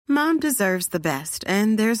Mom deserves the best,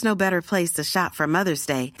 and there's no better place to shop for Mother's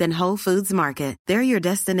Day than Whole Foods Market. They're your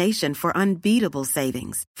destination for unbeatable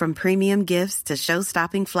savings, from premium gifts to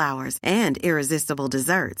show-stopping flowers and irresistible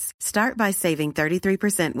desserts. Start by saving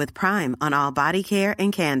 33% with Prime on all body care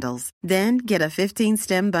and candles. Then get a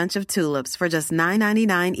 15-stem bunch of tulips for just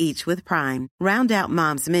 $9.99 each with Prime. Round out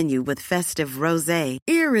Mom's menu with festive rosé,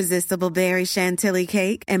 irresistible berry chantilly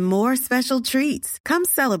cake, and more special treats. Come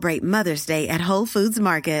celebrate Mother's Day at Whole Foods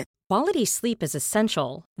Market. Quality sleep is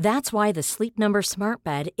essential. That's why the Sleep Number Smart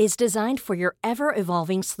Bed is designed for your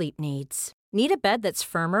ever-evolving sleep needs. Need a bed that's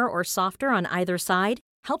firmer or softer on either side?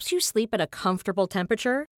 Helps you sleep at a comfortable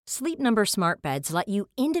temperature? Sleep Number Smart Beds let you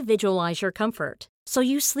individualize your comfort, so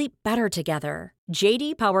you sleep better together.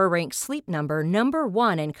 J.D. Power ranks Sleep Number number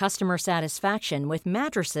 1 in customer satisfaction with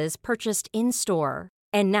mattresses purchased in-store.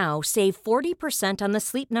 And now save 40% on the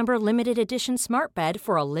Sleep Number Limited Edition Smart Bed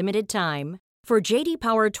for a limited time. For J.D.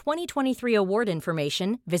 Power 2023 award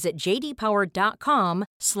information, visit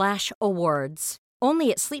jdpower.com/awards.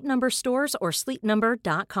 Only at Sleep Number stores or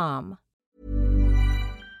sleepnumber.com.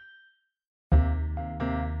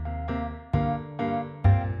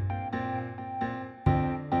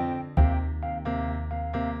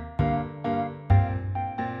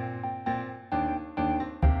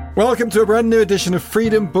 Welcome to a brand new edition of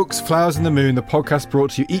Freedom, Books, Flowers and the Moon, the podcast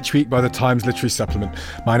brought to you each week by the Times Literary Supplement.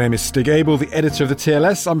 My name is Stig Abel, the editor of the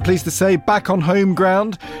TLS. I'm pleased to say back on home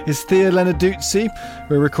ground is Thea Lenarduzzi.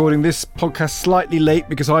 We're recording this podcast slightly late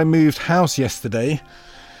because I moved house yesterday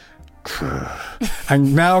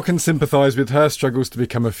and now can sympathise with her struggles to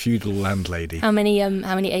become a feudal landlady. How many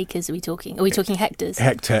acres are we talking? Are we talking hectares?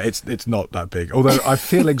 Hectare. It's not that big. Although I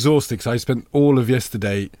feel exhausted because I spent all of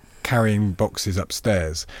yesterday carrying boxes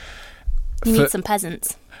upstairs. You need some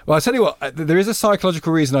peasants. Well, I'll tell you what, there is a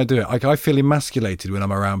psychological reason I do it. I feel emasculated when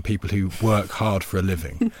I'm around people who work hard for a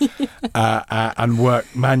living and work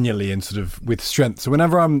manually and sort of with strength. So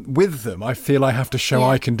whenever I'm with them, I feel I have to show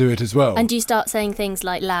I can do it as well. And do you start saying things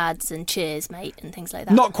like lads and cheers, mate, and things like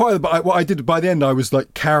that? Not quite, but what I did by the end, I was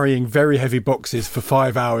like carrying very heavy boxes for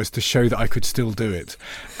 5 hours to show that I could still do it.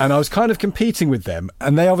 And I was kind of competing with them,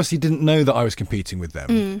 and they obviously didn't know that I was competing with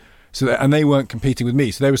them. So and they weren't competing with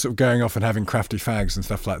me, so they were sort of going off and having crafty fags and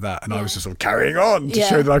stuff like that, and I was just sort of carrying on to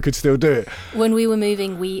show that I could still do it. When we were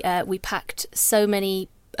moving, we packed so many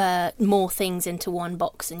more things into one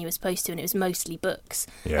box than you were supposed to, and it was mostly books.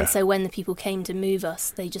 And so when the people came to move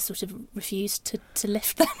us, they just sort of refused to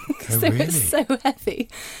lift them because it was so heavy.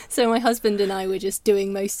 So my husband and I were just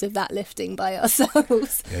doing most of that lifting by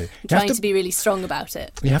ourselves, trying to be really strong about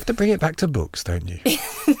it. You have to bring it back to books, don't you?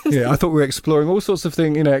 I thought we were exploring all sorts of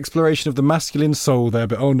things, exploration of the masculine soul there,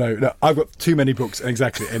 but no, I've got too many books,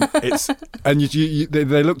 exactly. And it's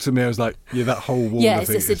they looked at me, I was like, that whole wall of is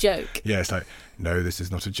this a joke? Yeah, it's like, no, this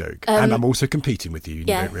is not a joke. And I'm also competing with you, and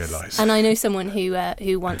you don't realise. And I know someone who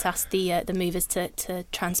once asked the movers to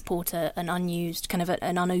transport an unused, kind of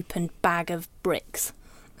an unopened bag of bricks,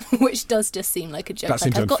 which does just seem like a joke. That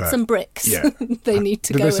seems I've unfair. got some bricks. Yeah. They need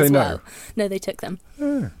to Did go they say as no? well. No, they took them.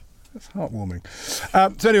 That's heartwarming.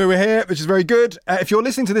 So anyway, we're here, which is very good. If you're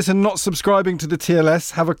listening to this and not subscribing to the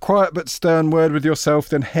TLS, have a quiet but stern word with yourself,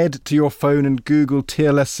 then head to your phone and Google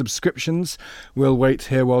TLS subscriptions. We'll wait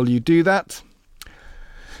here while you do that.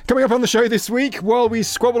 Coming up on the show this week, while we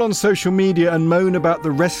squabble on social media and moan about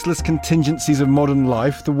the restless contingencies of modern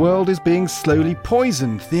life, the world is being slowly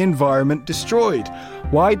poisoned, the environment destroyed.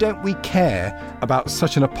 Why don't we care about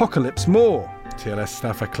such an apocalypse more? TLS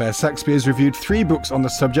staffer Claire Saxby has reviewed 3 books on the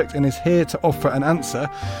subject and is here to offer an answer.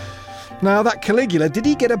 Now, that Caligula, did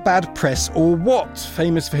he get a bad press or what?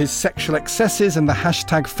 Famous for his sexual excesses and the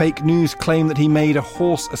hashtag fake news claim that he made a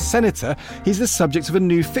horse a senator, he's the subject of a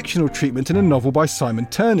new fictional treatment in a novel by Simon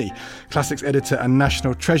Turney. Classics editor and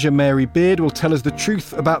national treasure Mary Beard will tell us the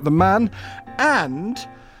truth about the man. And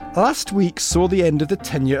last week saw the end of the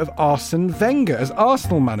tenure of Arsene Wenger as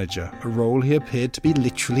Arsenal manager, a role he appeared to be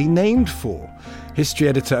literally named for. History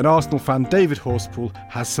editor and Arsenal fan David Horspool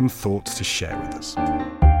has some thoughts to share with us.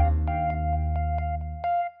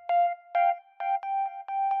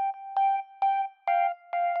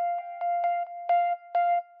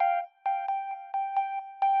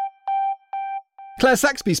 Claire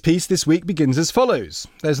Saxby's piece this week begins as follows.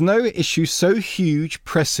 There's no issue so huge,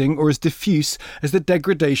 pressing, or as diffuse as the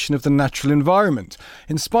degradation of the natural environment.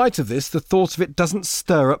 In spite of this, the thought of it doesn't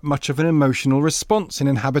stir up much of an emotional response in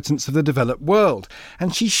inhabitants of the developed world.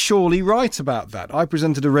 And she's surely right about that. I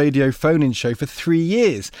presented a radio phone-in show for 3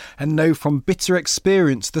 years and know from bitter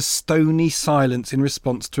experience the stony silence in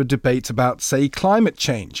response to a debate about, say, climate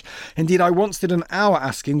change. Indeed, I once did an hour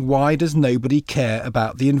asking, why does nobody care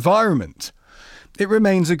about the environment? It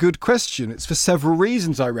remains a good question. It's for several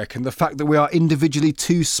reasons, I reckon. The fact that we are individually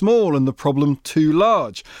too small and the problem too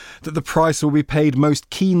large. That the price will be paid most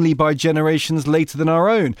keenly by generations later than our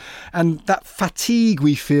own. And that fatigue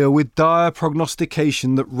we feel with dire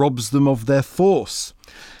prognostication that robs them of their force.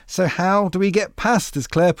 So how do we get past, as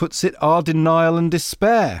Claire puts it, our denial and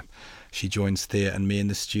despair? She joins Thea and me in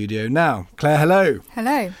the studio now. Claire, hello.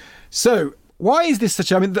 Hello. So, why is this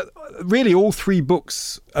such... I mean, really all three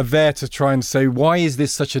books are there to try and say, why is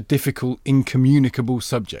this such a difficult, incommunicable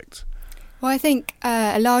subject? Well, I think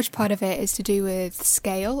a large part of it is to do with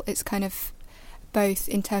scale. It's kind of both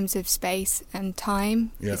in terms of space and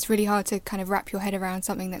time. Yeah. It's really hard to kind of wrap your head around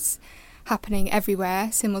something that's happening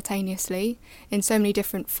everywhere simultaneously in so many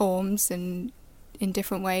different forms and in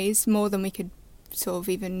different ways, more than we could sort of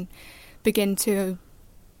even begin to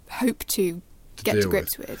hope to get to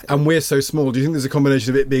grips with. And we're so small. Do you think there's a combination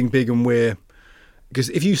of it being big and we're... Because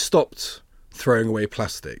if you stopped throwing away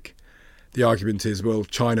plastic, the argument is, well,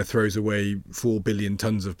 China throws away 4 billion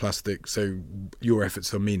tonnes of plastic, so your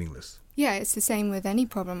efforts are meaningless. Yeah, it's the same with any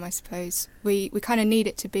problem, I suppose. We kind of need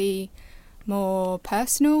it to be more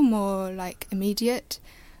personal, more like immediate.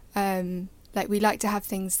 Like we like to have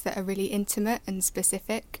things that are really intimate and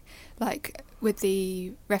specific. Like with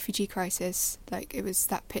the refugee crisis, like it was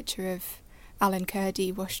that picture of Alan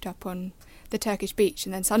Kurdi washed up on the Turkish beach,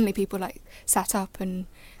 and then suddenly people like sat up and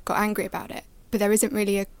got angry about it. But there isn't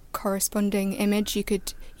really a corresponding image you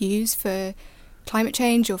could use for climate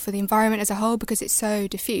change or for the environment as a whole because it's so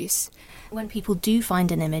diffuse. When people do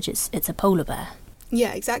find an image, it's a polar bear.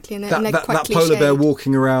 Yeah, exactly. And that polar bear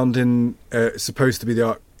walking around in supposed to be the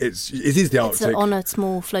Arctic. It is the Arctic. It's on a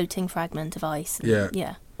small floating fragment of ice.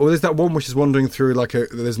 Yeah. Or there's that one which is wandering through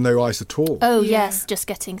there's no ice at all. Oh yes, just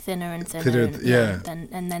getting thinner and thinner.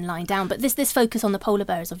 And then lying down. But this focus on the polar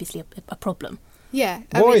bear is obviously a problem. Yeah.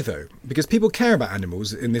 Why though? Because people care about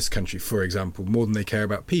animals in this country, for example, more than they care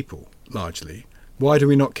about people, largely. Why do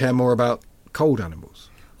we not care more about cold animals?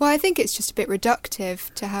 Well, I think it's just a bit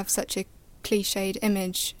reductive to have such a cliched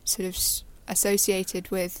image sort of associated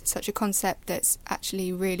with such a concept that's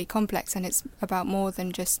actually really complex, and it's about more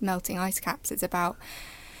than just melting ice caps. It's about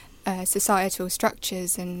societal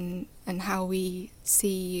structures and how we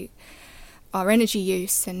see our energy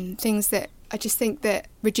use and things that I just think that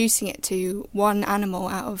reducing it to one animal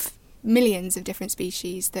out of millions of different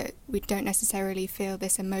species, that we don't necessarily feel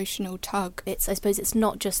this emotional tug. I suppose it's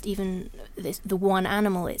not just even the one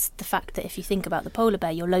animal, it's the fact that if you think about the polar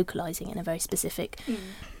bear, you're localising in a very specific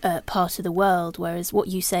part of the world, whereas what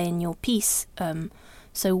you say in your piece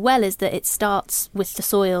so well is that it starts with the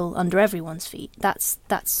soil under everyone's feet.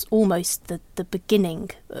 That's almost the beginning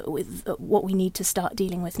with what we need to start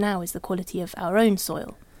dealing with now is the quality of our own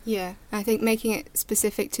soil. Yeah, I think making it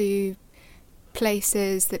specific to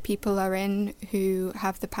places that people are in who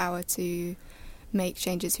have the power to make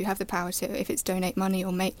changes, who have the power to, if it's donate money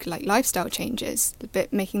or make like lifestyle changes,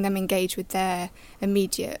 but making them engage with their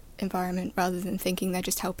immediate environment rather than thinking they're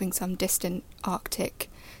just helping some distant Arctic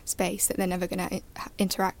space that they're never going to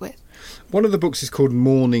interact with. One of the books is called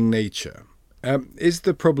Mourning Nature. Is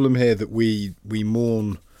the problem here that we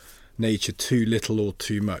mourn nature too little or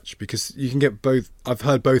too much? Because you can get both. I've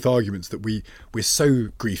heard both arguments that we're so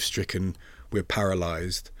grief-stricken, we're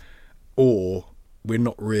paralysed, or we're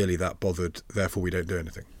not really that bothered, therefore we don't do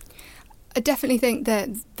anything. I definitely think that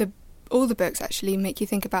all the books actually make you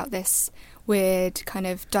think about this weird kind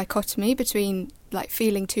of dichotomy between like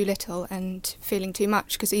feeling too little and feeling too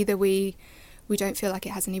much, because either we don't feel like it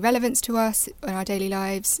has any relevance to us in our daily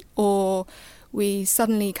lives, or we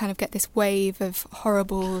suddenly kind of get this wave of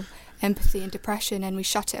horrible empathy and depression and we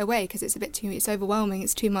shut it away because it's overwhelming,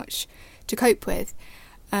 it's too much to cope with.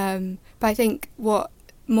 But I think what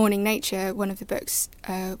Mourning Nature, one of the books,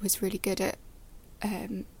 was really good at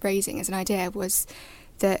raising as an idea was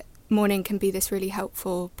that mourning can be this really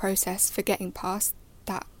helpful process for getting past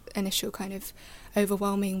that initial kind of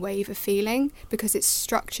overwhelming wave of feeling, because it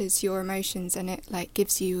structures your emotions and it like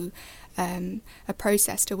gives you a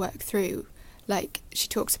process to work through. Like she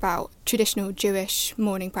talks about traditional Jewish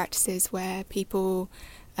mourning practices where people,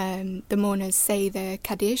 the mourners say the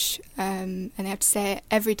Kaddish, and they have to say it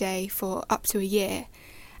every day for up to a year,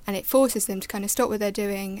 and it forces them to kind of stop what they're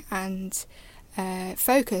doing and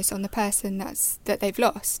focus on the person that they've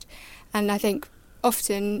lost. And I think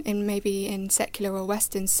often in secular or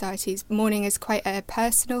Western societies, mourning is quite a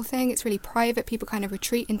personal thing. It's really private. People kind of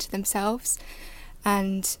retreat into themselves,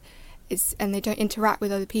 and they don't interact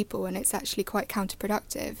with other people, and it's actually quite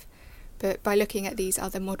counterproductive. But by looking at these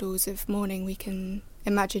other models of mourning, we can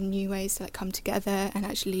imagine new ways to like come together and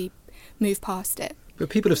actually move past it. But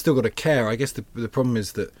people have still got to care. I guess the problem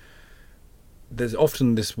is that there's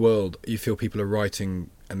often this world you feel people are writing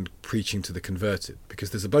and preaching to the converted,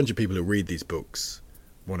 because there's a bunch of people who read these books,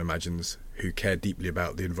 one imagines, who care deeply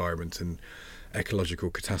about the environment and ecological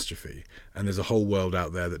catastrophe, and there's a whole world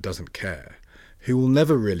out there that doesn't care, who will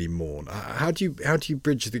never really mourn. How do you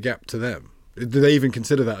bridge the gap to them? Do they even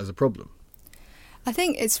consider that as a problem? I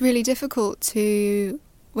think it's really difficult to,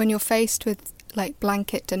 when you're faced with like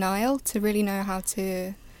blanket denial, to really know how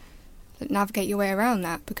to navigate your way around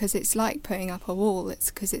that, because it's like putting up a wall.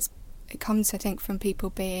 It comes, I think, from people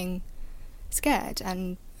being scared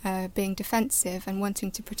and being defensive and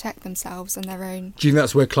wanting to protect themselves and their own. Do you think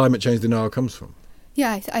that's where climate change denial comes from?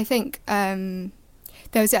 Yeah, I think there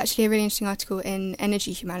was actually a really interesting article in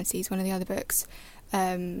Energy Humanities, one of the other books,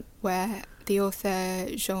 where the author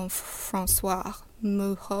Jean-François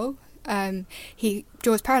Moureau, he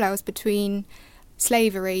draws parallels between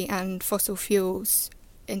slavery and fossil fuels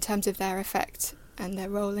in terms of their effect and their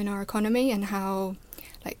role in our economy, and how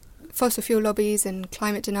like fossil fuel lobbies and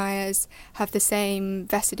climate deniers have the same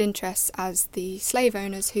vested interests as the slave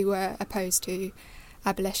owners who were opposed to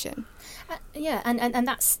abolition. And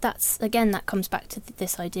that's again, that comes back to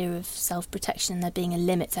this idea of self-protection, there being a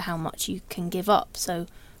limit to how much you can give up. So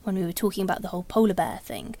when we were talking about the whole polar bear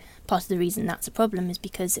thing, part of the reason that's a problem is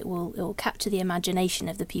because it will capture the imagination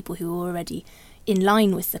of the people who are already in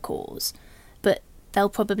line with the cause, but they'll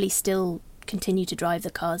probably still continue to drive the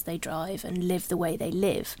cars they drive and live the way they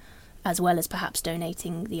live, as well as perhaps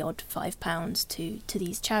donating the odd £5 to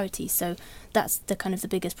these charities. So that's the kind of the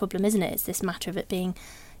biggest problem, isn't it? It's this matter of it being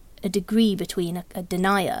a degree between a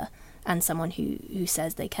denier and someone who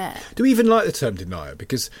says they care. Do we even like the term denier?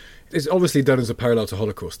 Because it's obviously done as a parallel to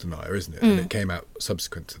Holocaust denier, isn't it? And it came out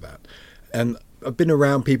subsequent to that. And I've been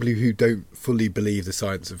around people who don't fully believe the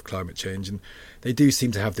science of climate change, and they do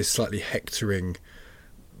seem to have this slightly hectoring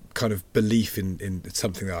kind of belief in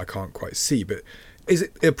something that I can't quite see. But is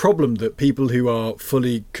it a problem that people who are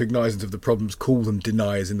fully cognizant of the problems call them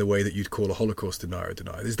deniers in the way that you'd call a Holocaust denier a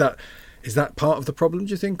denier? Is that part of the problem,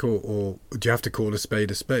 do you think, or do you have to call a spade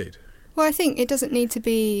a spade? Well, I think it doesn't need to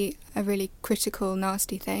be a really critical,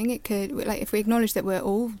 nasty thing. It could, like, if we acknowledge that we're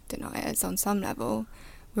all deniers on some level,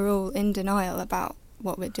 we're all in denial about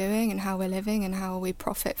what we're doing and how we're living and how we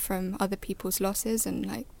profit from other people's losses and,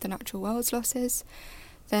 like, the natural world's losses,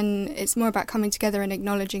 then it's more about coming together and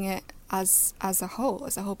acknowledging it as a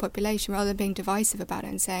whole population, rather than being divisive about it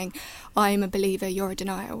and saying, I'm a believer, you're a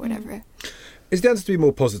denier, or whatever. Is the answer to be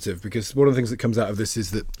more positive? Because one of the things that comes out of this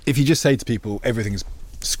is that if you just say to people everything's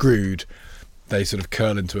screwed, they sort of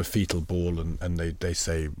curl into a fetal ball and they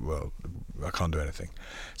say, well, I can't do anything.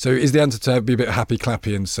 So is the answer to be a bit happy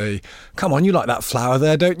clappy and say, come on, you like that flower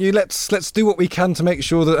there, don't you? Let's do what we can to make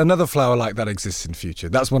sure that another flower like that exists in future.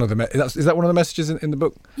 That's one of the is that one of the messages in the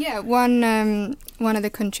book? Yeah, one of the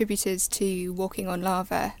contributors to Walking on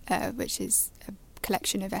Lava, which is a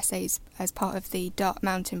collection of essays as part of the Dark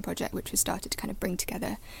Mountain project, which was started to kind of bring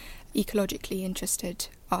together ecologically interested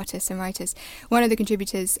artists and writers. One of the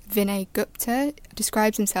contributors, Vinay Gupta,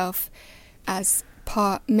 describes himself as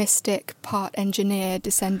part mystic, part engineer,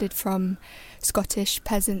 descended from Scottish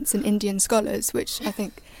peasants and Indian scholars, which I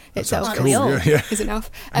think itself is enough.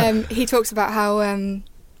 He talks about how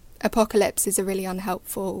apocalypse is a really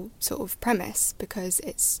unhelpful sort of premise because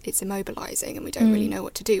it's immobilising and we don't really know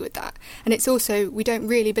what to do with that. And it's also, we don't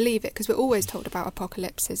really believe it because we're always told about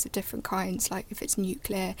apocalypses of different kinds, like if it's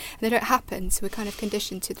nuclear, and they don't happen, so we're kind of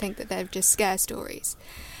conditioned to think that they're just scare stories.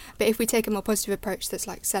 But if we take a more positive approach that's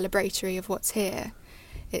like celebratory of what's here,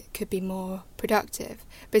 it could be more productive.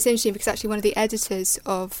 But it's interesting because actually one of the editors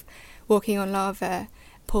of Walking on Lava,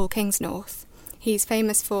 Paul Kingsnorth, he's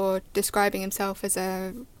famous for describing himself as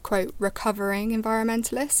a, quote, recovering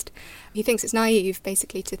environmentalist. He thinks it's naive,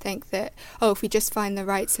 basically, to think that, if we just find the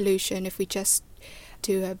right solution, if we just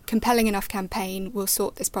do a compelling enough campaign, we'll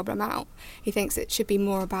sort this problem out. He thinks it should be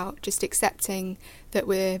more about just accepting that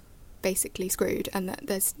we're basically screwed and that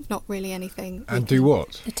there's not really anything. And do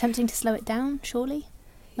what? Attempting to slow it down, surely?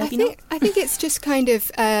 I think it's just kind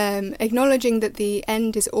of acknowledging that the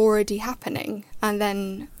end is already happening. And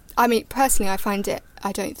then, I mean, personally,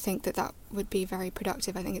 I don't think that would be very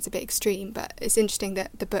productive. I think it's a bit extreme, but it's interesting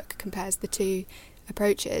that the book compares the two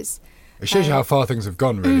approaches. It shows you how far things have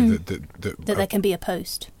gone, really. That there can be a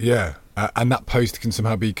post. Yeah, and that post can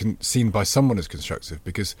somehow be seen by someone as constructive,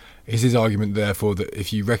 because is his argument, therefore, that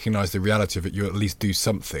if you recognise the reality of it, you at least do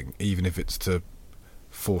something, even if it's to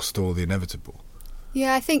forestall the inevitable.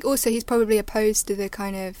 Yeah, I think also he's probably opposed to the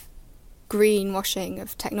kind of greenwashing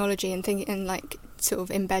of technology and like sort of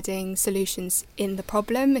embedding solutions in the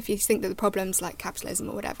problem. If you think that the problem's like capitalism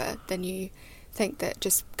or whatever, then you think that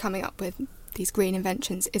just coming up with these green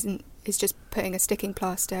inventions isn't is just putting a sticking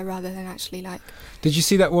plaster rather than actually like. Did you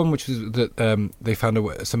see that one which was that they found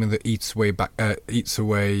something that eats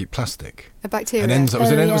away plastic? A bacteria. An enzyme.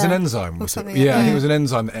 It was an enzyme. Or something. Yeah, I think it was an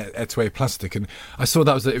enzyme that ate away plastic, and I saw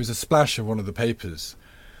that it was a splash of one of the papers,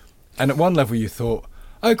 and at one level you thought,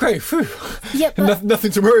 oh great, phew. Yeah, but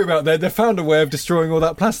nothing to worry about there. They found a way of destroying all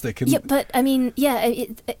that plastic. And yeah, but I mean,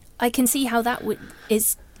 I can see how that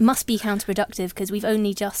must be counterproductive, because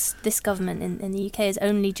this government in the UK has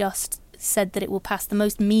only just said that it will pass the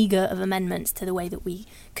most meagre of amendments to the way that we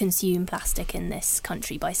consume plastic in this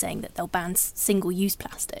country by saying that they'll ban single-use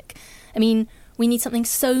plastic. I mean, we need something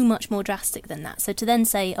so much more drastic than that. So to then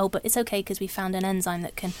say, oh, but it's okay because we found an enzyme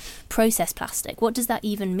that can process plastic, what does that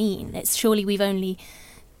even mean? It's surely we've only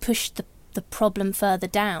pushed the problem further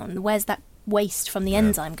down. Where's that waste from the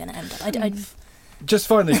enzyme going to end up? Just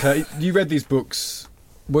finally, Claire, you read these books.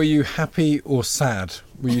 Were you happy or sad?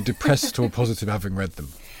 Were you depressed or positive having read them?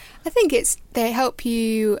 I think they help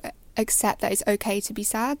you accept that it's okay to be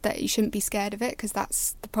sad, that you shouldn't be scared of it, because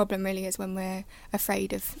that's the problem really, is when we're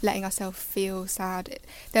afraid of letting ourselves feel sad.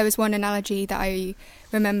 There was one analogy that I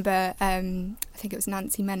remember, I think it was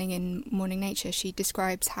Nancy Menning in Morning Nature. She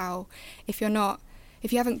describes how if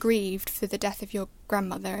you haven't grieved for the death of your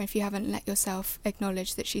grandmother, if you haven't let yourself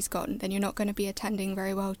acknowledge that she's gone, then you're not going to be attending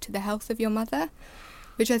very well to the health of your mother,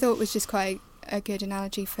 which I thought was just quite a good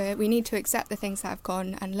analogy for it. We need to accept the things that have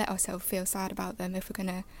gone and let ourselves feel sad about them if we're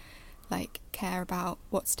going to care about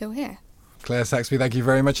what's still here. Claire Saxby, thank you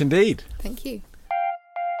very much indeed. Thank you.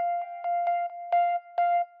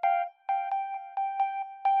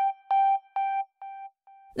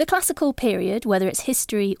 The classical period, whether its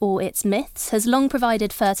history or its myths, has long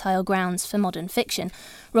provided fertile grounds for modern fiction.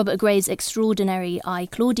 Robert Grave's extraordinary I,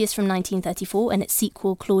 Claudius from 1934 and its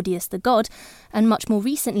sequel Claudius the God, and much more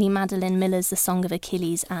recently Madeline Miller's The Song of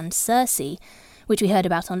Achilles and Circe, which we heard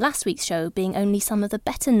about on last week's show, being only some of the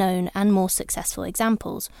better known and more successful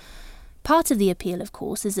examples. Part of the appeal, of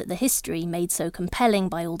course, is that the history, made so compelling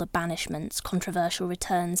by all the banishments, controversial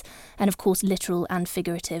returns, and of course literal and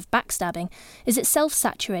figurative backstabbing, is itself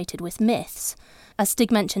saturated with myths. As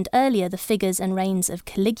Stig mentioned earlier, the figures and reigns of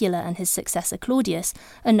Caligula and his successor Claudius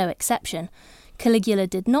are no exception. Caligula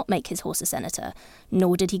did not make his horse a senator,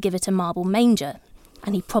 nor did he give it a marble manger,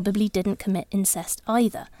 and he probably didn't commit incest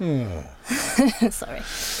either. Sorry.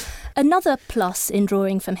 Another plus in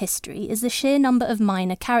drawing from history is the sheer number of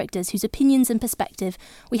minor characters whose opinions and perspective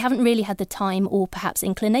we haven't really had the time or perhaps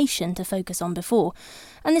inclination to focus on before.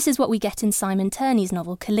 And this is what we get in Simon Turney's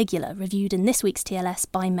novel Caligula, reviewed in this week's TLS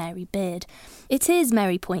by Mary Beard. It is,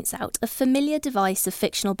 Mary points out, a familiar device of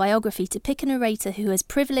fictional biography to pick a narrator who has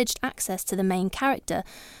privileged access to the main character,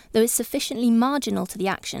 though is sufficiently marginal to the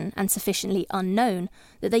action and sufficiently unknown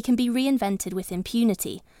that they can be reinvented with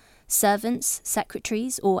impunity. Servants,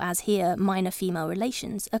 secretaries, or as here, minor female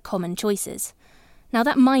relations, are common choices. Now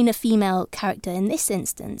that minor female character in this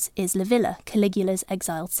instance is Livilla, Caligula's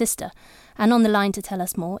exiled sister, and on the line to tell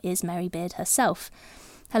us more is Mary Beard herself.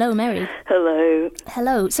 Hello, Mary. Hello.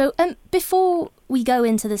 Hello. So before we go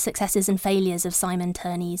into the successes and failures of Simon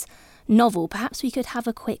Turney's novel, perhaps we could have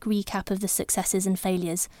a quick recap of the successes and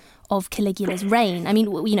failures of Caligula's reign. I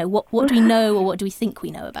mean, what do we know, or what do we think we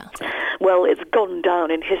know about it? Well, it's gone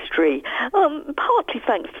down in history, partly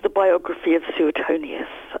thanks to the biography of Suetonius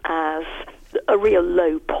as a real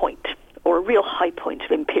low point or a real high point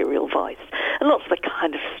of imperial vice. And lots of the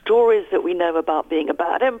kind of stories that we know about being a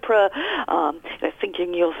bad emperor,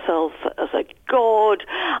 thinking yourself as a god,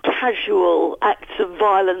 casual acts of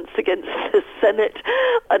violence against the Senate,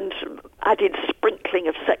 and added sprinkling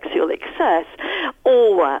of sexual excess,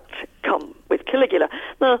 all that come with Caligula.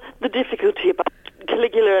 Now, the difficulty about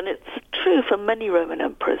Caligula, and it's true for many Roman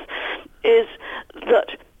emperors, is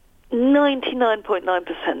that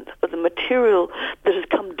 99.9% of the material that has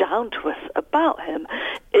come down to us about him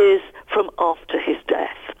is from after his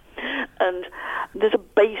death. And there's a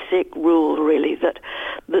basic rule, really, that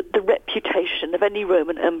the reputation of any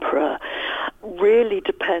Roman emperor really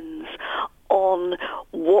depends on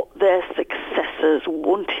what their successors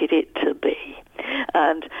wanted it to be.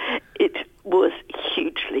 And it was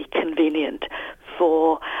hugely convenient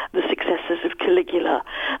for the successors of Caligula,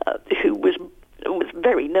 who was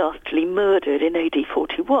very nastily murdered in AD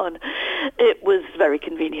 41. It was very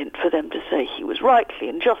convenient for them to say he was rightly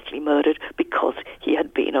and justly murdered because he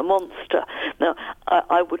had been a monster. Now,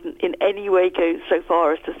 I wouldn't in any way go so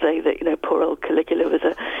far as to say that poor old Caligula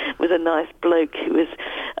was a nice bloke who was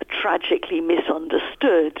tragically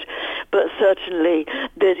misunderstood, but certainly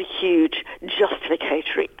there's a huge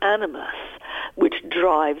justificatory animus which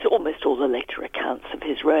drives almost all the later accounts of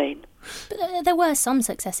his reign. But there were some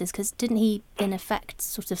successes, because didn't he, in effect,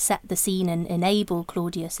 sort of set the scene and enable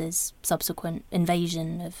Claudius's subsequent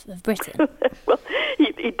invasion of Britain? Well,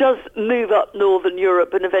 he does move up northern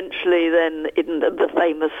Europe, and eventually then, in the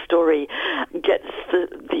famous story, gets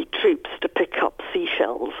the troops to pick up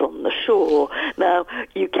seashells on the shore. Now,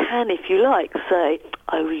 you can, if you like, say,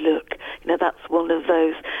 oh, look, that's one of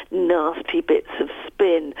those nasty bits of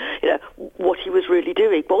spin. What he was really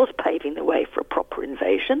doing was paving the way for a proper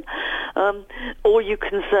invasion. Or you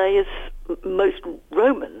can say, as most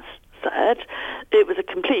Romans said, it was a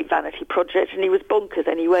complete vanity project and he was bonkers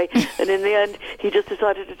anyway, and in the end he just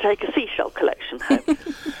decided to take a seashell collection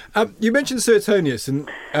home. You mentioned Suetonius, and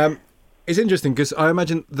it's interesting because I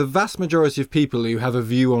imagine the vast majority of people who have a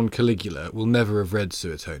view on Caligula will never have read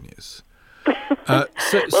Suetonius.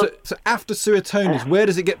 So after Suetonius, where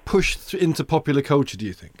does it get pushed into popular culture, do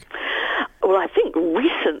you think? Well, I think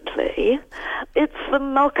recently it's the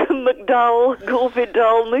Malcolm McDowell, Gore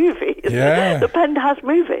Vidal movie, the Penthouse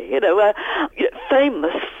movie,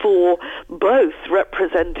 famous for both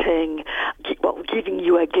representing, giving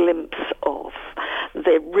you a glimpse of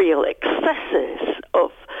the real excesses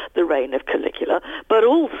of the reign of Caligula, but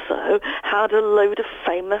also had a load of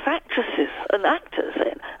famous actresses and actors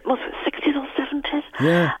in. Was it 60s or 70s?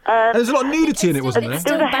 Yeah. And there's a lot of nudity in it, wasn't there?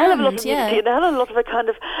 There was a hell of a lot of nudity, and a hell of a lot of a kind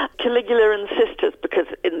of Caligula and sisters, because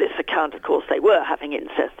in this account, of course, they were having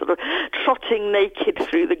incest, sort of trotting naked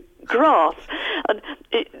through the grass. And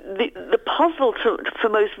the puzzle for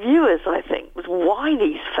most viewers, I think, was why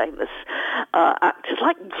these famous actors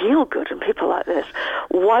like Gielgud and people like this,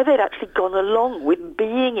 why they'd actually gone along with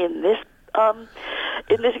being in this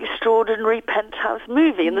extraordinary Penthouse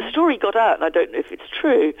movie. And the story got out, and I don't know if it's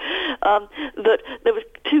true, that there were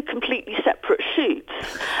two completely separate shoots,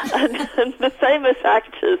 and the famous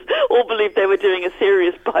actors all believed they were doing a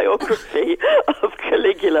serious biography of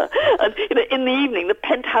Caligula. And in the evening, the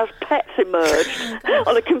Penthouse pets emerged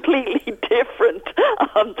on a completely different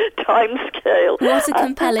time scale. What a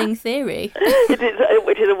compelling theory! It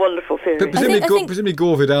is a wonderful theory. But presumably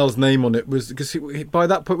Gore Vidal's name on it was, because by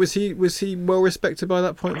that point was he well respected by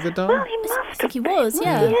that point, Vidal? Well, he must I think he was,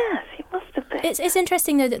 yeah. Yes, he must have been. It's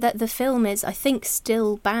interesting, though, that the film is, I think,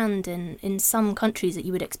 still banned in some countries that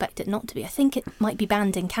you would expect it not to be. I think it might be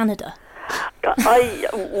banned in Canada.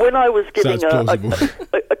 When I was giving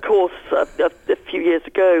a course a few years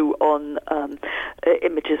ago on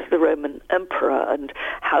images of the Roman Emperor and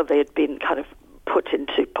how they had been kind of put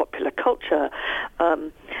into popular culture,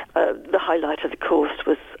 the highlight of the course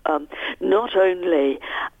was not only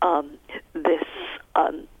this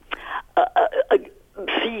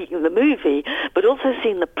seeing the movie, but also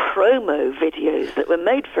seeing the promo videos that were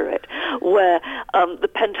made for it, where the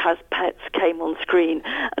Penthouse pets came on screen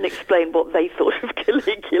and explained what they thought of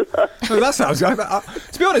Caligula. Oh, that sounds good.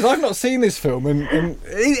 To be honest, I've not seen this film. And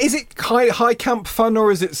is it high camp fun, or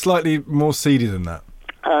is it slightly more seedy than that?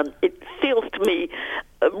 It feels to me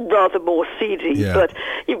rather more seedy, but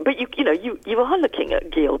you are looking at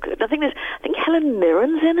Gielgud. I think Helen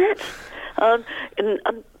Mirren's in it,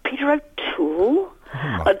 and Peter O'Toole.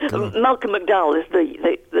 And Malcolm McDowell is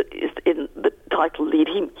is in the title lead.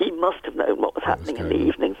 He must have known what was happening in the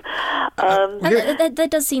evenings. There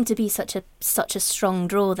does seem to be such a strong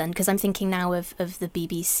draw then, because I'm thinking now of the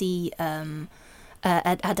BBC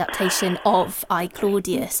adaptation of I,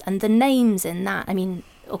 Claudius, and the names in that. I mean,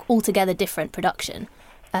 altogether different production,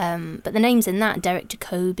 but the names in that: Derek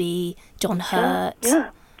Jacobi, John Hurt.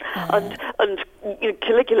 And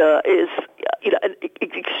Caligula is an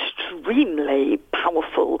extremely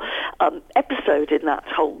powerful episode in that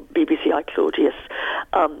whole BBC I, Claudius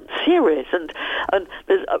series, and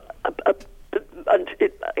there's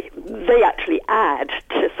they actually add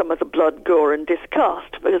to some of the blood, gore and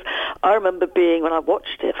disgust, because I remember when I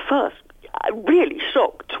watched it first, really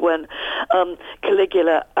shocked when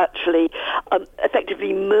Caligula actually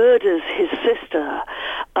effectively murders his sister,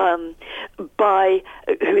 who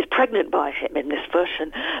is pregnant by him in this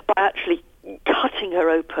version, by actually cutting her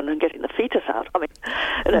open and getting the fetus out. I mean,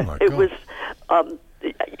 it was...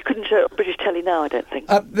 you couldn't show it on British telly now, I don't think.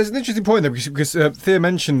 There's an interesting point there, because Thea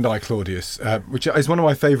mentioned I, Claudius, which is one of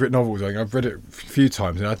my favourite novels. I've read it a few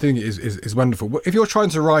times, and I think it is wonderful. If you're trying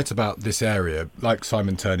to write about this area, like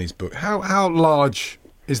Simon Turney's book, how large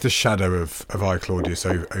is the shadow of I, Claudius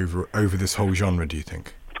over this whole genre, do you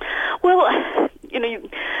think? Well,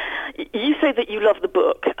 you say that you love the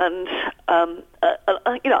book, and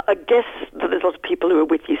I guess that there's lots of people who are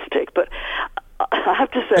with you, Stig, but I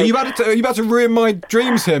have to say... Are you about to ruin my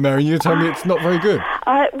dreams here, Mary? You're telling me it's not very good?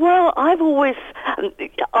 Well, I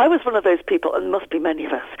was one of those people, and must be many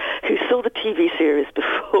of us, who saw the TV series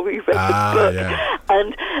before we read the book. Yeah.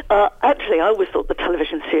 And actually, I always thought the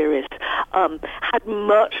television series had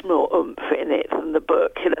much more oomph in it than the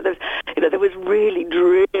book. There was really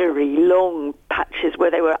dreary, long patches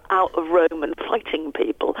where they were out of Rome and fighting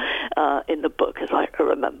people in the book, as I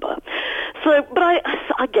remember. So, but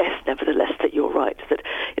I guess, nevertheless, that you're right, that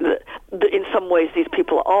in some ways these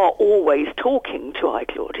people are always talking to I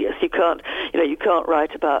Claudius. You can't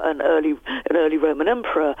write about an early Roman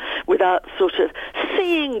emperor without sort of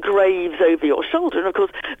seeing Graves over your shoulder. And of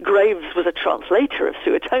course, Graves was a translator of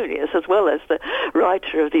Suetonius as well as the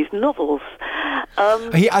writer of these novels.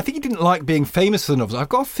 I think he didn't like being famous for the novels. I've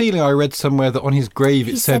got a feeling I read somewhere that on his grave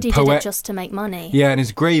it said he did it just to make money. Yeah, and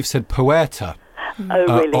his grave said Poeta.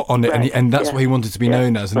 Really? On it, right. and that's what he wanted to be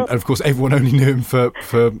known as. And of course, everyone only knew him for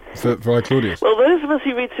I Claudius. Well, those of us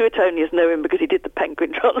who read Suetonius know him because he did the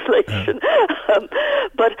Penguin translation.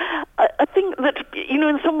 But I think that,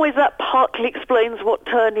 in some ways that partly explains what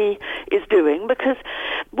Turney is doing, because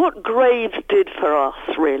what Graves did for us,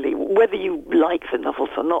 really, whether you like the novels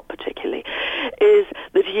or not particularly, is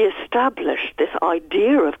that he established this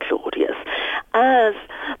idea of Claudius as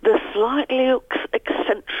the slightly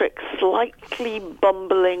eccentric, slightly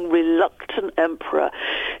bumbling, reluctant emperor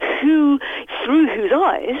through whose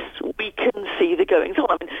eyes we can see the goings on.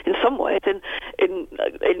 I mean, in some ways,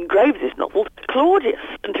 in Graves' novel, Claudius,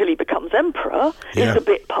 until he becomes emperor, is a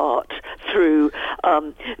bit part through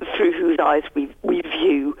whose eyes we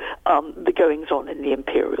view the goings on in the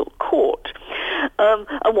imperial court.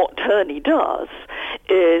 And what Turney does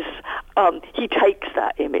is he takes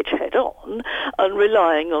that image head on, and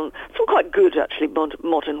relying on some quite good, actually,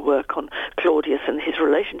 modern work on Claudius and his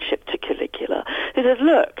relationship to Caligula, he says,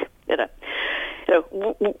 look,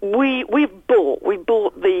 we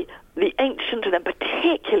bought the ancient and then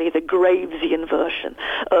particularly the Gravesian version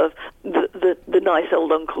of the nice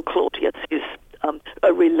old Uncle Claudius who's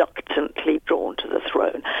reluctantly drawn to the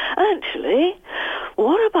throne. Actually,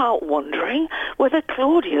 what about wondering whether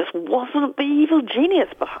Claudius wasn't the evil genius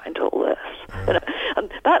behind all this? And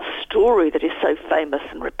that story that is so famous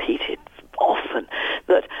and repeated often,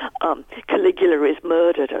 that Caligula is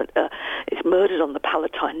murdered on the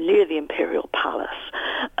Palatine near the imperial palace,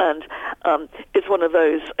 and it's one of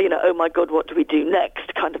those oh my God, what do we do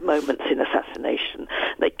next kind of moments in assassination.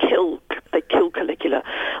 They kill Caligula.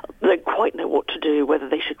 They don't quite know what to do, whether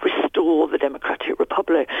they should restore the Democratic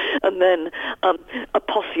Republic, and then a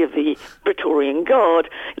posse of the Praetorian Guard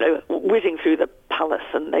whizzing through the palace,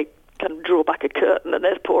 and they kind of draw back a curtain, and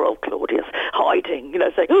there's poor old Claudius hiding,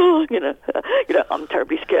 saying, I'm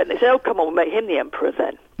terribly scared. And they say, oh, come on, we'll make him the emperor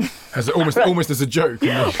then. Almost as a joke.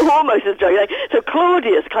 Almost as a joke. So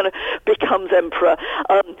Claudius kind of becomes emperor,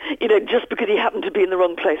 just because he happened to be in the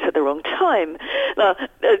wrong place at the wrong time. Now,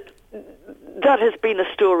 that has been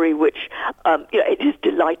a story which, it has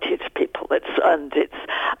delighted people. It's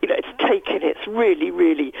taken its really,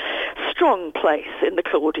 really strong place in the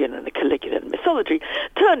Claudian and the Caligulan mythology.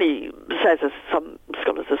 Turney says, as some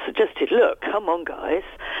scholars have suggested, look, come on, guys.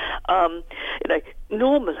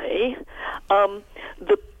 Normally,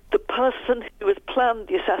 the person who has planned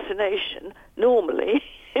the assassination normally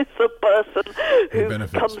is the person who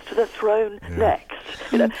comes to the throne next.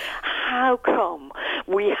 How come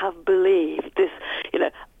we have believed this,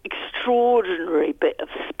 extraordinary bit of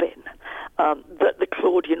spin that the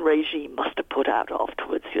Claudian regime must have put out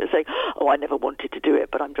afterwards, saying, oh, I never wanted to do it,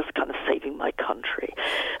 but I'm just kind of saving my country.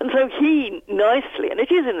 And so he nicely, and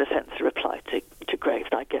it is in a sense a reply to Graves,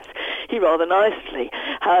 I guess, he rather nicely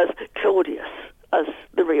has Claudius as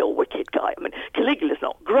the real wicked guy. I mean, Caligula's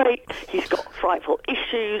not great. He's got frightful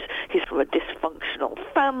issues. He's from a dysfunctional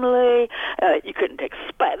family. You couldn't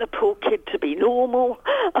expect the poor kid to be normal,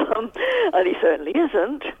 and he certainly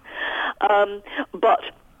isn't. But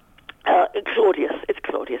it's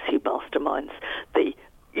Claudius who masterminds the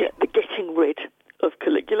getting rid of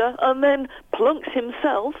Caligula, and then plunks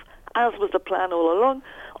himself, as was the plan all along,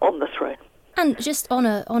 on the throne. And just on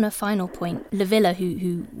a final point, Livilla,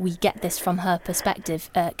 who we get this from her perspective,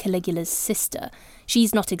 Caligula's sister,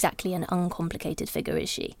 she's not exactly an uncomplicated figure, is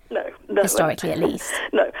she? No, historically at least.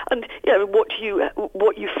 No, and what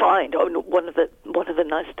you find, one of the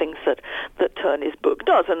nice things that Turney's book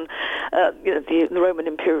does, and the Roman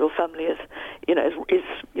imperial family is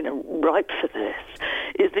ripe for this,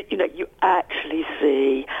 is that you actually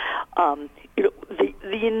see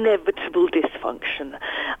the inevitable dysfunction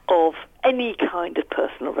of any kind of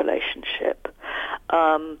personal relationship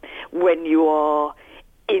when you are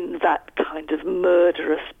in that kind of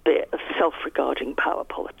murderous bit of self-regarding power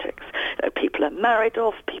politics. People are married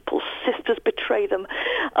off, people's sisters betray them.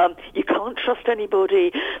 You can't trust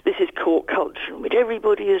anybody. This is court culture in which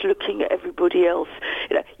everybody is looking at everybody else.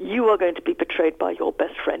 You are going to be betrayed by your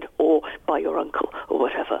best friend or by your uncle or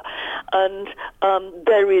whatever. And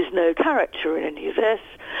there is no character in any of this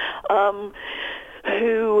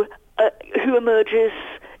who emerges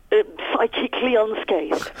psychically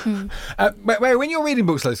unscathed. When you're reading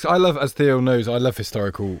books like this, I love, as Theo knows, I love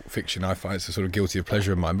historical fiction. I find it's a sort of guilty of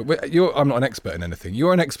pleasure of mine. But I'm not an expert in anything.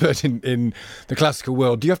 You're an expert in the classical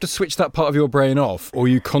world. Do you have to switch that part of your brain off, or are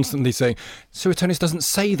you constantly saying, Suetonius doesn't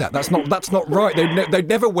say that? That's not right. They'd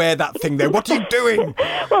never wear that thing there. What are you doing?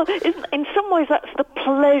 Well, in some ways, that's the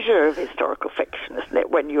pleasure of historical fiction, isn't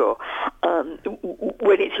it? When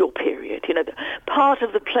it's your period, part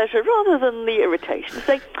of the pleasure rather than the irritation.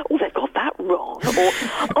 Say, oh, they've got that wrong,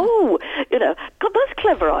 or God, that's a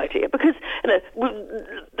clever idea, because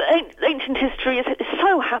ancient history is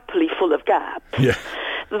so happily full of gaps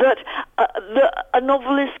that a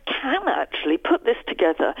novelist can actually put this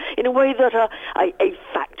together in a way that a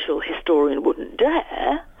factual historian wouldn't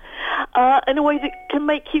dare. In a way that can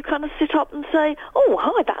make you kind of sit up and say, oh,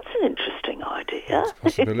 hi, that's an interesting idea. That's a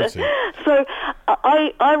possibility. So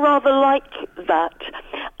I rather like that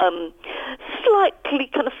slightly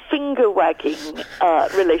kind of finger-wagging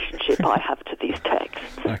relationship I have to these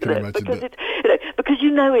texts. I can imagine because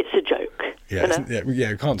it's a joke.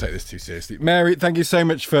 We can't take this too seriously. Mary, thank you so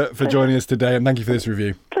much for joining us today, and thank you for this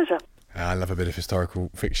review. Pleasure. I love a bit of historical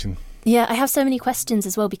fiction. Yeah, I have so many questions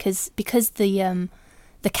as well, because the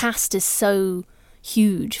cast is so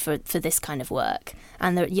huge for this kind of work,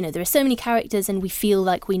 and there are so many characters, and we feel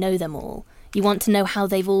like we know them all. You want to know how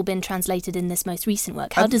they've all been translated in this most recent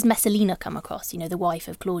work. How does Messalina come across? The wife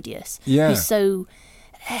of Claudius, who's so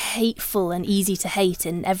hateful and easy to hate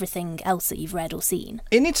in everything else that you've read or seen.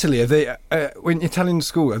 In Italy, are they in Italian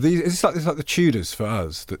school? Is it like the Tudors for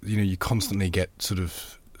us, that you constantly get sort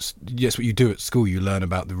of. Yes, what you do at school, you learn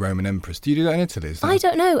about the Roman empress. Do you do that in Italy? I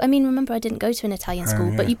don't know. I mean, remember, I didn't go to an Italian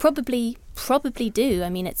school, but you probably do. I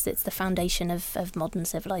mean, it's the foundation of modern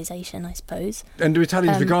civilization, I suppose. And do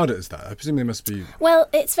Italians regard it as that? I presume they must be. Well,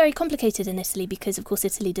 it's very complicated in Italy because, of course,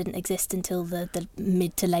 Italy didn't exist until the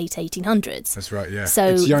mid to late 1800s. That's right, yeah.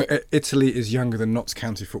 So Italy is younger than Notts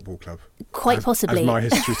County Football Club. Quite possibly. As my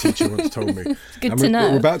history teacher once told me. Good to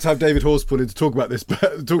know. We're about to have David Horspool in to talk about this, talk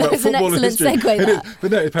about it's football and history. It's an excellent segue,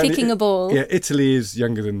 but no, kicking a ball. Yeah, Italy is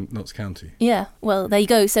younger than Notts County. Yeah, well, there you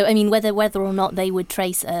go. So, I mean, whether or not they would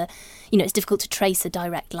trace it's difficult to trace a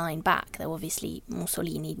direct line back, though obviously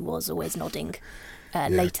Mussolini was always nodding.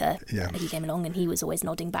 Later, he came along and he was always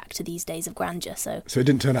nodding back to these days of grandeur. So it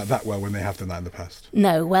didn't turn out that well when they have done that in the past.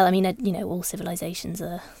 No, well, I mean, all civilizations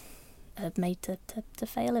are made to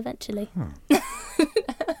fail eventually.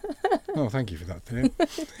 Oh, thank you for that, Theo.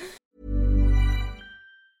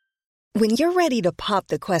 When you're ready to pop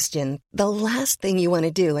the question, the last thing you want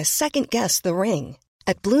to do is second-guess the ring.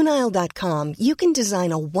 At BlueNile.com, you can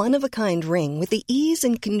design a one-of-a-kind ring with the ease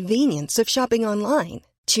and convenience of shopping online.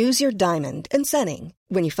 Choose your diamond and setting.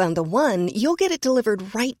 When you find the one, you'll get it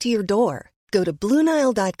delivered right to your door. Go to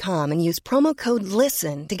BlueNile.com and use promo code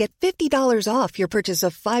LISTEN to get $50 off your purchase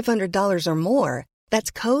of $500 or more.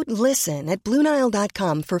 That's code LISTEN at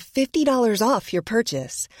BlueNile.com for $50 off your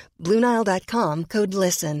purchase. BlueNile.com, code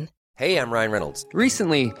LISTEN. Hey, I'm Ryan Reynolds.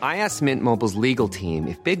 Recently, I asked Mint Mobile's legal team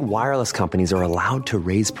if big wireless companies are allowed to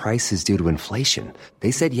raise prices due to inflation. They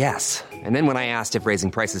said yes. And then when I asked if raising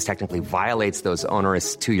prices technically violates those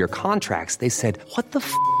onerous 2-year contracts, they said, what the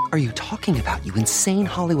f*** are you talking about, you insane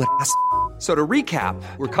Hollywood ass f- So to recap,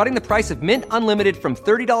 we're cutting the price of Mint Unlimited from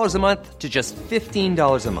 $30 a month to just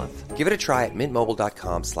 $15 a month. Give it a try at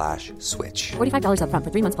mintmobile.com/switch. $45 up front for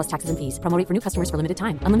 3 months plus taxes and fees. Promo rate for new customers for limited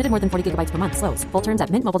time. Unlimited more than 40 gigabytes per month. Slows full terms at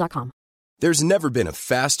mintmobile.com. There's never been a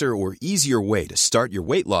faster or easier way to start your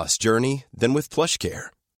weight loss journey than with PlushCare.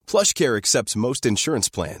 PlushCare accepts most insurance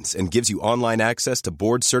plans and gives you online access to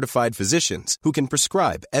board-certified physicians who can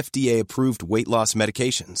prescribe FDA-approved weight loss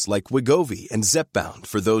medications like Wegovy and Zepbound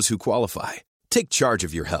for those who qualify. Take charge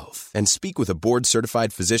of your health and speak with a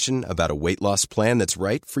board-certified physician about a weight loss plan that's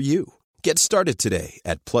right for you. Get started today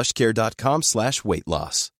at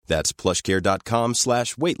plushcare.com/weight-loss. That's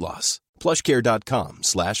plushcare.com/weight-loss.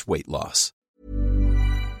 plushcare.com/weight-loss.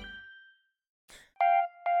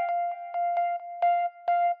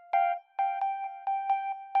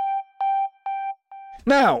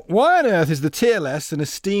 Now, why on earth is the TLS an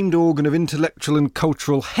esteemed organ of intellectual and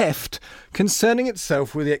cultural heft concerning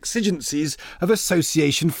itself with the exigencies of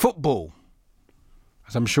association football?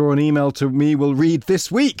 as I'm sure an email to me will read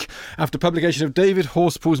this week, after publication of David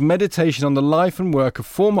Horspool's meditation on the life and work of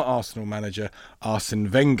former Arsenal manager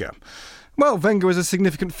Arsene Wenger. Well, Wenger is a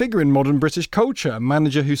significant figure in modern British culture, a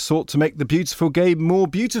manager who sought to make the beautiful game more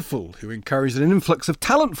beautiful, who encouraged an influx of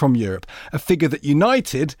talent from Europe, a figure that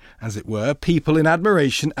united, as it were, people in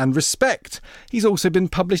admiration and respect. He's also been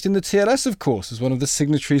published in the TLS, of course, as one of the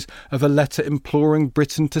signatories of a letter imploring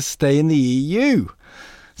Britain to stay in the EU.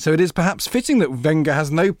 So it is perhaps fitting that Wenger has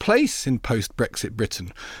no place in post-Brexit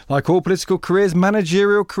Britain. Like all political careers,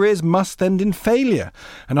 managerial careers must end in failure.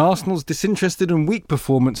 And Arsenal's disinterested and weak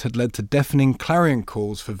performance had led to deafening clarion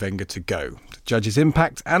calls for Wenger to go. To judge his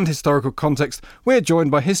impact and historical context, we're joined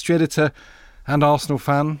by history editor and Arsenal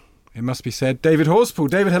fan, it must be said, David Horspool.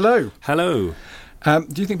 David, hello. Hello.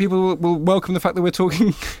 Do you think people will welcome the fact that we're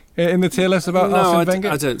talking in the TLS about Arsene Wenger?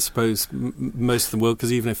 I don't suppose most of them will,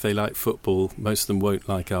 because even if they like football, most of them won't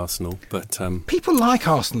like Arsenal. But people like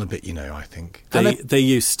Arsenal a bit, you know, I think. They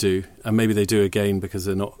used to, and maybe they do again because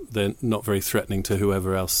they're not very threatening to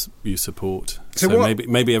whoever else you support. So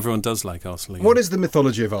maybe everyone does like Arsenal again. What is the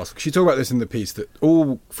mythology of Arsenal? Because you talk about this in the piece, that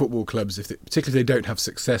all football clubs, particularly if they don't have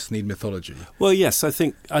success, need mythology. Well, yes, I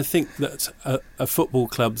think that a football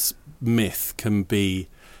club's myth can be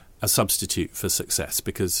a substitute for success,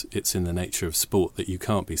 because it's in the nature of sport that you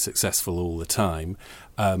can't be successful all the time.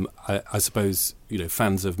 I suppose, you know,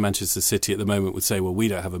 fans of Manchester City at the moment would say, well, we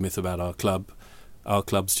don't have a myth about our club. Our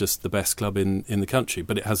club's just the best club in the country,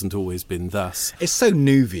 but it hasn't always been thus. It's so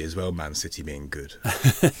noovy as well, Man City being good.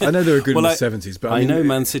 I know they were good in the 70s, but I know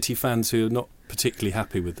Man City fans who are not particularly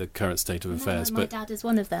happy with the current state of affairs. My dad is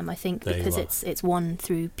one of them, I think, because it's won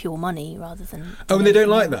through pure money rather than... Oh, and they don't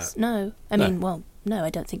like that? No. I mean, no,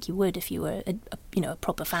 I don't think you would if you were a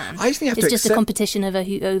proper fan. I think it's just a competition over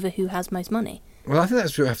who has most money. Well, I think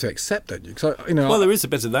that's what you have to accept, don't you? There is a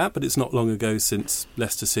bit of that, but it's not long ago since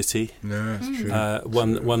Leicester City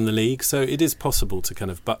won the league, so it is possible to kind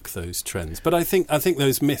of buck those trends. But I think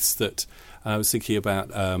those myths that I was thinking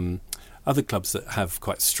about, other clubs that have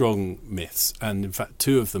quite strong myths, and in fact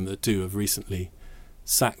two of them that do have recently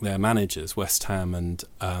sacked their managers, West Ham and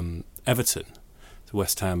Everton. So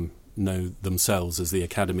West Ham know themselves as the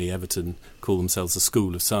Academy, Everton call themselves the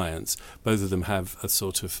School of Science. Both of them have a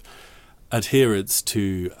sort of adherence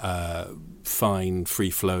to fine,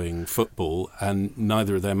 free-flowing football, and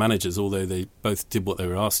neither of their managers, although they both did what they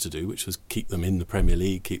were asked to do, which was keep them in the Premier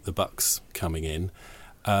League, keep the bucks coming in,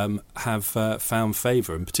 have found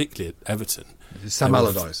favour, and particularly at Everton. Sam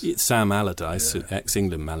Allardyce. Sam Allardyce,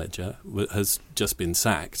 ex-England manager, has just been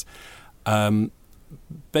sacked,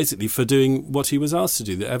 basically for doing what he was asked to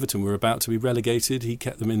do. That Everton were about to be relegated, he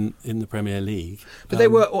kept them in the Premier League, but they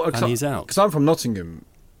were, and he's out. Because I'm from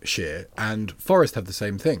Nottinghamshire, and Forest have the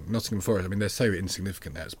same thing. Nottingham Forest, I mean, they're so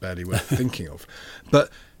insignificant now, it's barely worth thinking of. But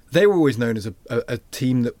they were always known as a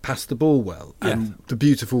team that passed the ball well, and the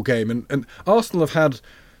beautiful game. And Arsenal have had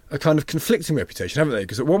a kind of conflicting reputation, haven't they?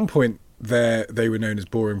 Because at one point they were known as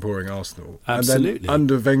boring Arsenal. Absolutely. And then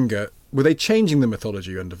under Wenger, were they changing the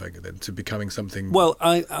mythology under Wenger then to becoming something... Well,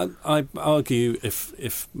 I argue,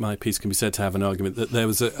 if my piece can be said to have an argument, that there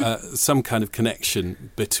was some kind of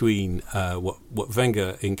connection between what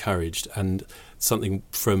Wenger encouraged and something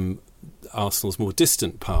from Arsenal's more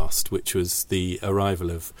distant past, which was the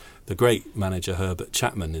arrival of the great manager Herbert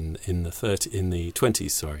Chapman in the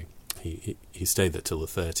 20s. Sorry, he stayed there till the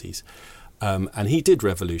 30s, and he did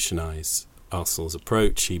revolutionise Arsenal's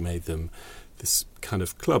approach. He made them this kind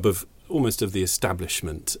of club of almost of the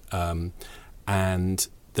establishment, and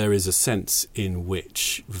there is a sense in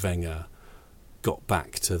which Wenger got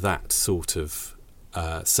back to that sort of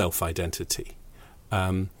self-identity.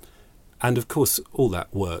 And of course, all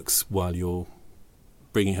that works while you're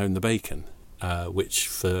bringing home the bacon, which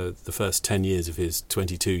for the first 10 years of his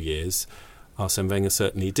 22 years, Arsene Wenger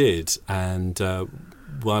certainly did. And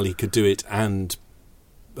while he could do it and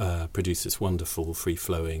produce this wonderful,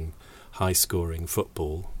 free-flowing, high-scoring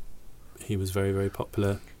football, he was very, very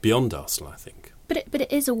popular beyond Arsenal, I think. But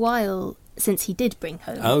it is a while since he did bring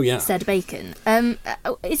home said bacon.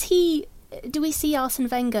 Do we see Arsene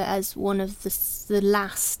Wenger as one of the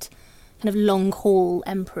last kind of long-haul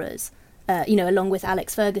emperors, along with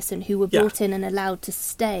Alex Ferguson, who were brought in and allowed to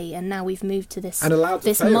stay, and now we've moved to this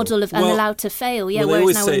model of allowed to fail.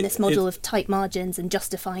 Whereas now we're in this model of tight margins and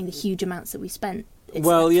justifying the huge amounts that we spent.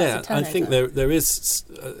 I think there is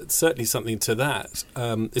certainly something to that.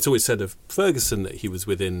 It's always said of Ferguson that he was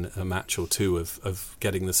within a match or two of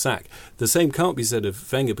getting the sack. The same can't be said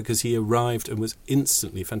of Wenger, because he arrived and was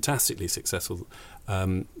instantly fantastically successful.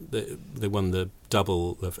 They won the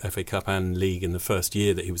double of FA Cup and League in the first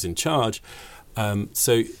year that he was in charge.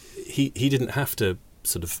 So he didn't have to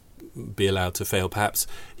sort of be allowed to fail. Perhaps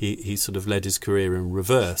he sort of led his career in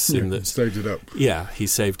reverse. Yeah, in that, saved it up. Yeah, he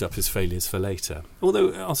saved up his failures for later.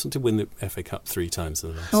 Although Arsenal did win the FA Cup 3 times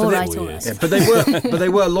in the last 4 years. Yeah, but they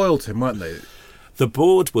were loyal to him, weren't they? The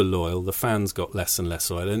board were loyal. The fans got less and less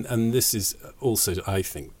loyal, and this is also, I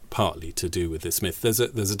think, partly to do with this myth. There's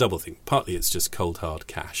a double thing. Partly it's just cold hard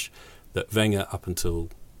cash that Wenger, up until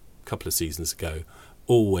a couple of seasons ago,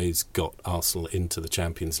 always got Arsenal into the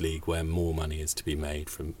Champions League, where more money is to be made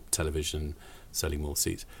from television, selling more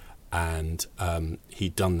seats. And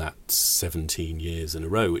he'd done that 17 years in a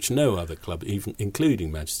row, which no other club, even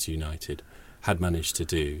including Manchester United, had managed to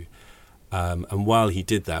do. And while he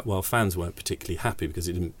did that, while fans weren't particularly happy because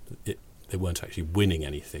they weren't actually winning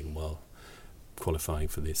anything while qualifying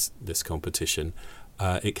for this competition,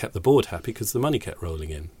 it kept the board happy because the money kept rolling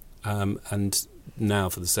in. And now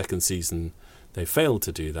for the second season, they failed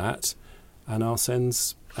to do that, and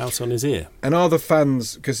Arsene's out on his ear. And are the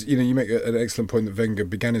fans, because you make an excellent point that Wenger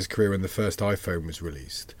began his career when the first iPhone was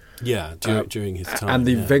released. Yeah, during his time. And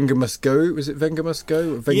the Wenger Must Go, was it Wenger Must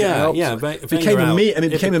Go? Wenger out? It became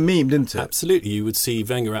a meme, didn't it? Absolutely. You would see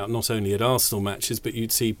Wenger out not only at Arsenal matches, but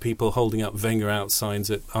you'd see people holding up Wenger out signs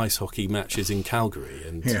at ice hockey matches in Calgary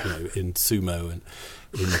and in sumo and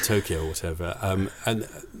in Tokyo or whatever. And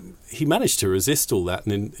he managed to resist all that,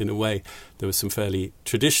 and in a way there were some fairly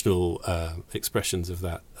traditional expressions of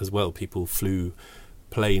that as well. People flew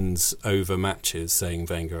planes over matches saying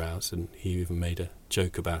Wenger out, and he even made a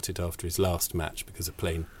joke about it after his last match because a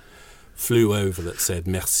plane flew over that said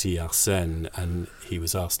Merci Arsène, and he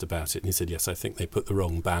was asked about it and he said, yes, I think they put the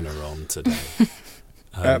wrong banner on today.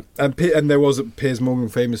 And there was Piers Morgan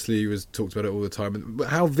famously was talked about it all the time.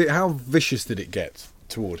 How vicious did it get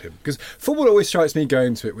toward him? Because football always strikes me,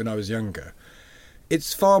 going to it when I was younger,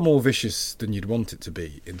 it's far more vicious than you'd want it to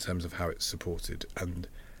be in terms of how it's supported. And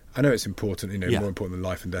I know it's important, more important than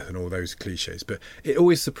life and death and all those cliches, but it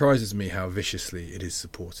always surprises me how viciously it is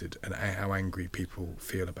supported and how angry people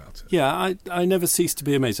feel about it. Yeah, I never cease to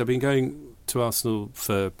be amazed. I've been going to Arsenal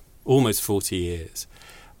for almost 40 years,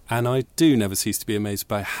 and I do never cease to be amazed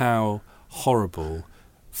by how horrible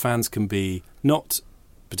fans can be, not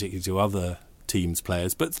particularly to other teams'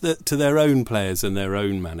 players, but to their own players and their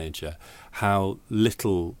own manager, how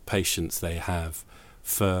little patience they have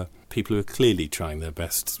for people who are clearly trying their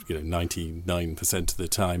best, 99% of the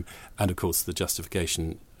time. And of course the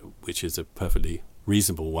justification, which is a perfectly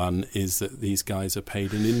reasonable one, is that these guys are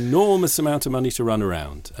paid an enormous amount of money to run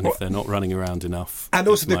around, and if they're not running around enough, and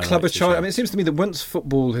also the club are trying. It seems to me that once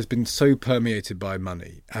football has been so permeated by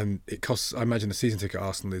money, and it costs, I imagine a season ticket at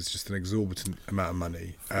Arsenal is just an exorbitant amount of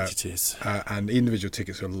money. It is, and individual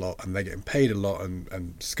tickets are a lot, and they're getting paid a lot,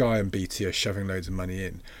 and Sky and BT are shoving loads of money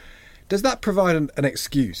in. Does that provide an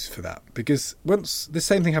excuse for that? Because once the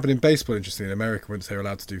same thing happened in baseball, interestingly, in America, once they were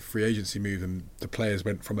allowed to do free agency move, and the players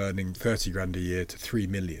went from earning 30 grand a year to 3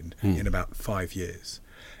 million in about 5 years,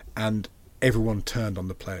 and everyone turned on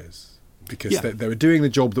the players because they were doing the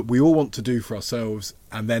job that we all want to do for ourselves,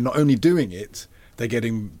 and they're not only doing it, they're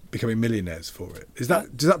becoming millionaires for it. Does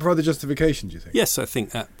that provide the justification, do you think? Yes, I think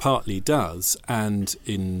that partly does. And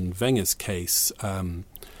in Wenger's case,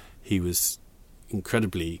 he was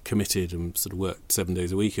incredibly committed and sort of worked 7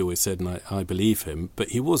 days a week, he always said, and I believe him, but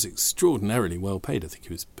he was extraordinarily well paid. I think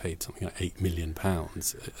he was paid something like £8 million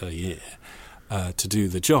a year to do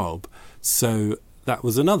the job. So that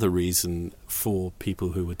was another reason for people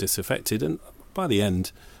who were disaffected, and by the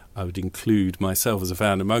end I would include myself as a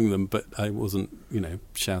fan among them, but I wasn't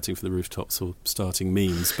shouting from the rooftops or starting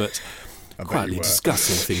memes, but quietly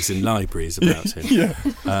discussing things in libraries about him.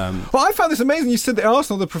 Well, I found this amazing. You said that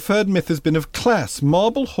Arsenal, the preferred myth has been of class.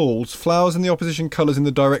 Marble halls, flowers in the opposition colours in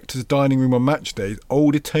the director's dining room on match days,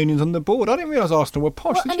 old Etonians on the board. I didn't realise Arsenal were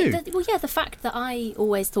posh, did you? The fact that I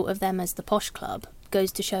always thought of them as the posh club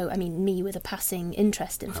goes to show, me with a passing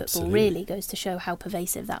interest in football, really goes to show how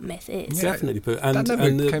pervasive that myth is. Yeah, definitely. And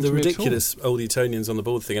the ridiculous old Etonians on the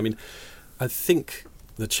board thing, I think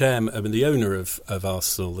the owner of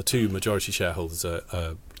Arsenal, the two majority shareholders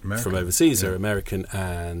are from overseas, are American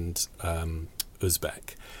and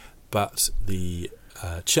Uzbek, but the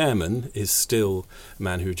chairman is still a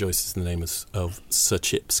man who rejoices in the name of Sir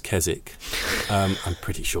Chips Keswick. I'm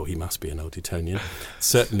pretty sure he must be an old Etonian.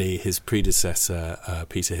 Certainly his predecessor,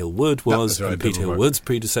 Peter Hill-Wood, was, and Peter Hill-Wood's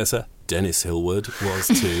predecessor, Dennis Hill-Wood, was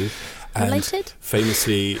too. Related? And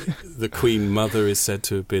famously, the Queen Mother is said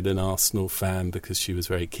to have been an Arsenal fan because she was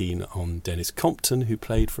very keen on Dennis Compton, who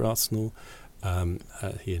played for Arsenal.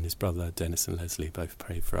 He and his brother, Dennis and Leslie, both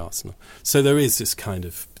played for Arsenal. So there is this kind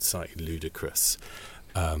of slightly ludicrous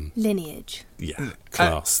lineage.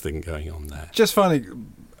 Class thing going on there. Just finally,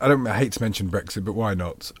 I hate to mention Brexit, but why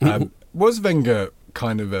not? Was Wenger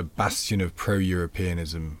kind of a bastion of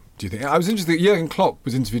pro-Europeanism, do you think? I was interested, Jurgen Klopp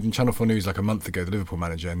was interviewed in Channel 4 News like a month ago, the Liverpool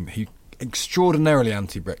manager, and he extraordinarily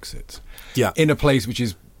anti-Brexit. Yeah. In a place which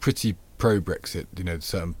is pretty pro-Brexit,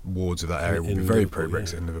 certain wards of that area will be very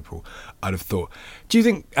pro-Brexit in Liverpool, I'd have thought. Do you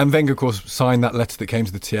think, and Wenger, of course, signed that letter that came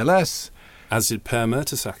to the TLS. As did Per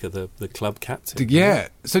Mertesacker, the club captain. Yeah.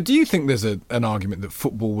 So do you think there's an argument that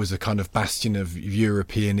football was a kind of bastion of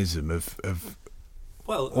Europeanism,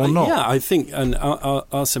 or not? Yeah, I think, and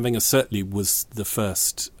Arsene Wenger certainly was the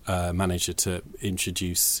first manager to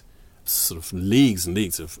introduce sort of leagues and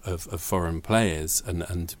leagues of foreign players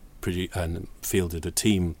and fielded a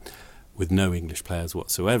team with no English players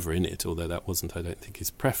whatsoever in it, although that wasn't, I don't think,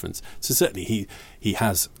 his preference. So certainly he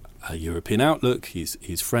has a European outlook.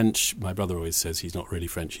 He's French. My brother always says he's not really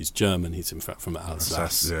French, he's German. He's in fact from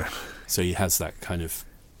Alsace. Yeah. So he has that kind of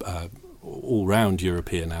all-round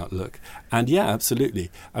European outlook. And yeah,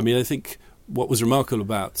 absolutely. I mean, I think what was remarkable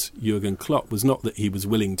about Jurgen Klopp was not that he was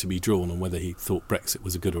willing to be drawn on whether he thought Brexit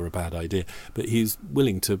was a good or a bad idea, but he's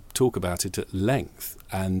willing to talk about it at length.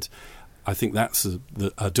 And I think that's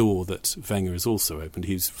a door that Wenger has also opened.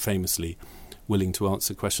 He's famously willing to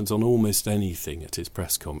answer questions on almost anything at his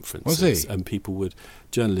press conferences. Was he? And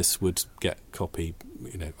journalists would get copy,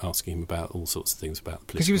 asking him about all sorts of things about the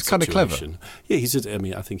political situation. Because he was kind of clever.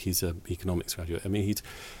 Yeah, I think he's an economics graduate. I mean,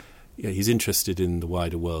 he's interested in the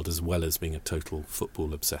wider world as well as being a total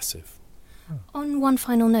football obsessive. On one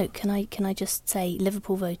final note, can I just say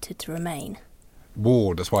Liverpool voted to remain?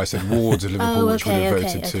 Ward, that's why I said wards of Liverpool, which would have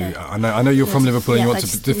voted to. I know you're from Liverpool and you want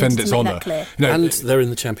to defend its honour. And they're in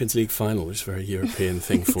the Champions League final, which is a very European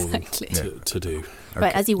thing for them to do. Okay.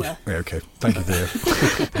 Right, as you were. Yeah, okay, thank you, Thea.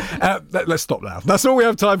 Let's stop now. That's all we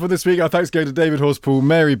have time for this week. Our thanks go to David Horspool,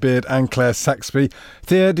 Mary Beard and Claire Saxby.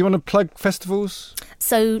 Thea, do you want to plug festivals?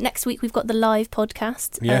 So next week we've got the live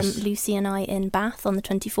podcast, yes. Lucy and I in Bath on the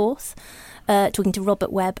 24th, talking to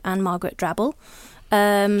Robert Webb and Margaret Drabble.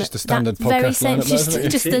 Just a standard podcast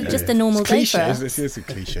lineup, just a normal day for us. It's a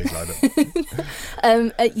cliche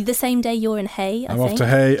lineup. The same day you're in Hay, I'm off to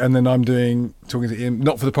Hay, and then I'm talking to Ian,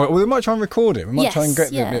 not for the podcast. Well, we might try and record it. We might try and talk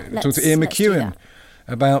to Ian McEwan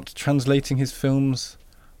about translating his films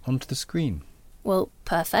onto the screen. Well,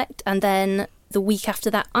 perfect. And then the week after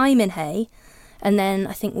that, I'm in Hay. And then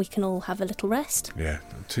I think we can all have a little rest. Yeah,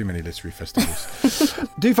 too many literary festivals.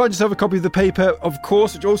 Do find yourself a copy of the paper, of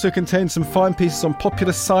course, which also contains some fine pieces on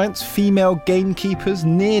popular science, female gamekeepers,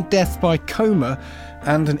 near death by coma,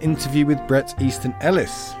 and an interview with Bret Easton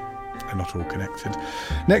Ellis. They're not all connected.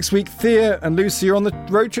 Next week, Thea and Lucy are on the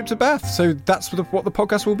road trip to Bath, so that's what the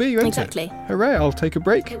podcast will be, won't exactly. it? Hooray, I'll take a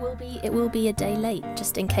break. It will be a day late,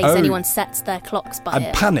 just in case anyone sets their clocks by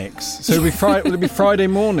and panics. So will it be Friday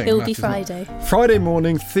morning? It will be Friday. Friday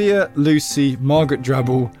morning, Thea, Lucy, Margaret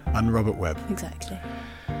Drabble and Robert Webb. Exactly.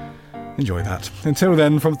 Enjoy that. Until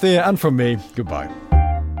then, from Thea and from me, goodbye.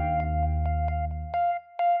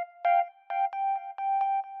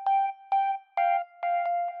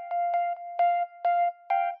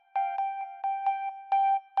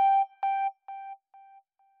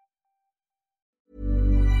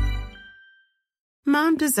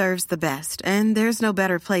 Mom deserves the best, and there's no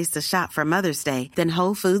better place to shop for Mother's Day than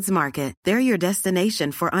Whole Foods Market. They're your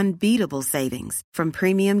destination for unbeatable savings, from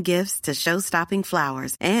premium gifts to show-stopping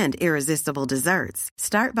flowers and irresistible desserts.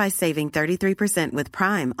 Start by saving 33% with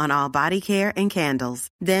Prime on all body care and candles.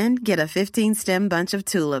 Then get a 15-stem bunch of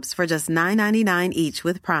tulips for just $9.99 each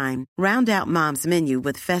with Prime. Round out Mom's menu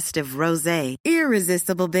with festive rosé,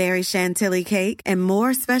 irresistible berry chantilly cake, and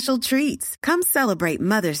more special treats. Come celebrate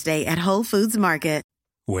Mother's Day at Whole Foods Market.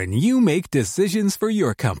 When you make decisions for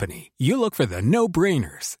your company, you look for the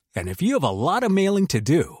no-brainers. And if you have a lot of mailing to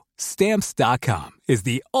do, Stamps.com is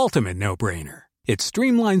the ultimate no-brainer. It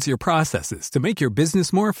streamlines your processes to make your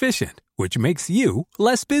business more efficient, which makes you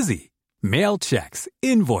less busy. Mail checks,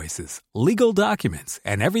 invoices, legal documents,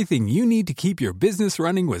 and everything you need to keep your business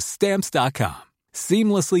running with Stamps.com.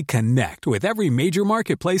 Seamlessly connect with every major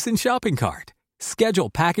marketplace and shopping cart. Schedule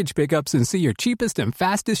package pickups and see your cheapest and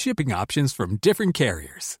fastest shipping options from different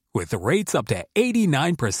carriers, with rates up to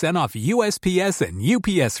 89% off USPS and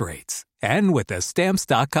UPS rates. And with the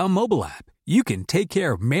Stamps.com mobile app, you can take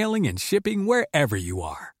care of mailing and shipping wherever you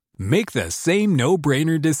are. Make the same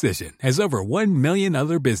no-brainer decision as over 1 million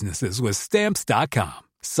other businesses with Stamps.com.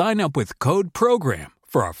 Sign up with code PROGRAM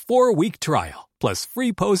for a 4-week trial, plus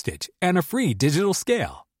free postage and a free digital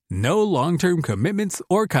scale. No long-term commitments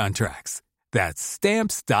or contracts. That's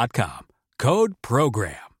Stamps.com. Code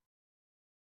PROGRAM.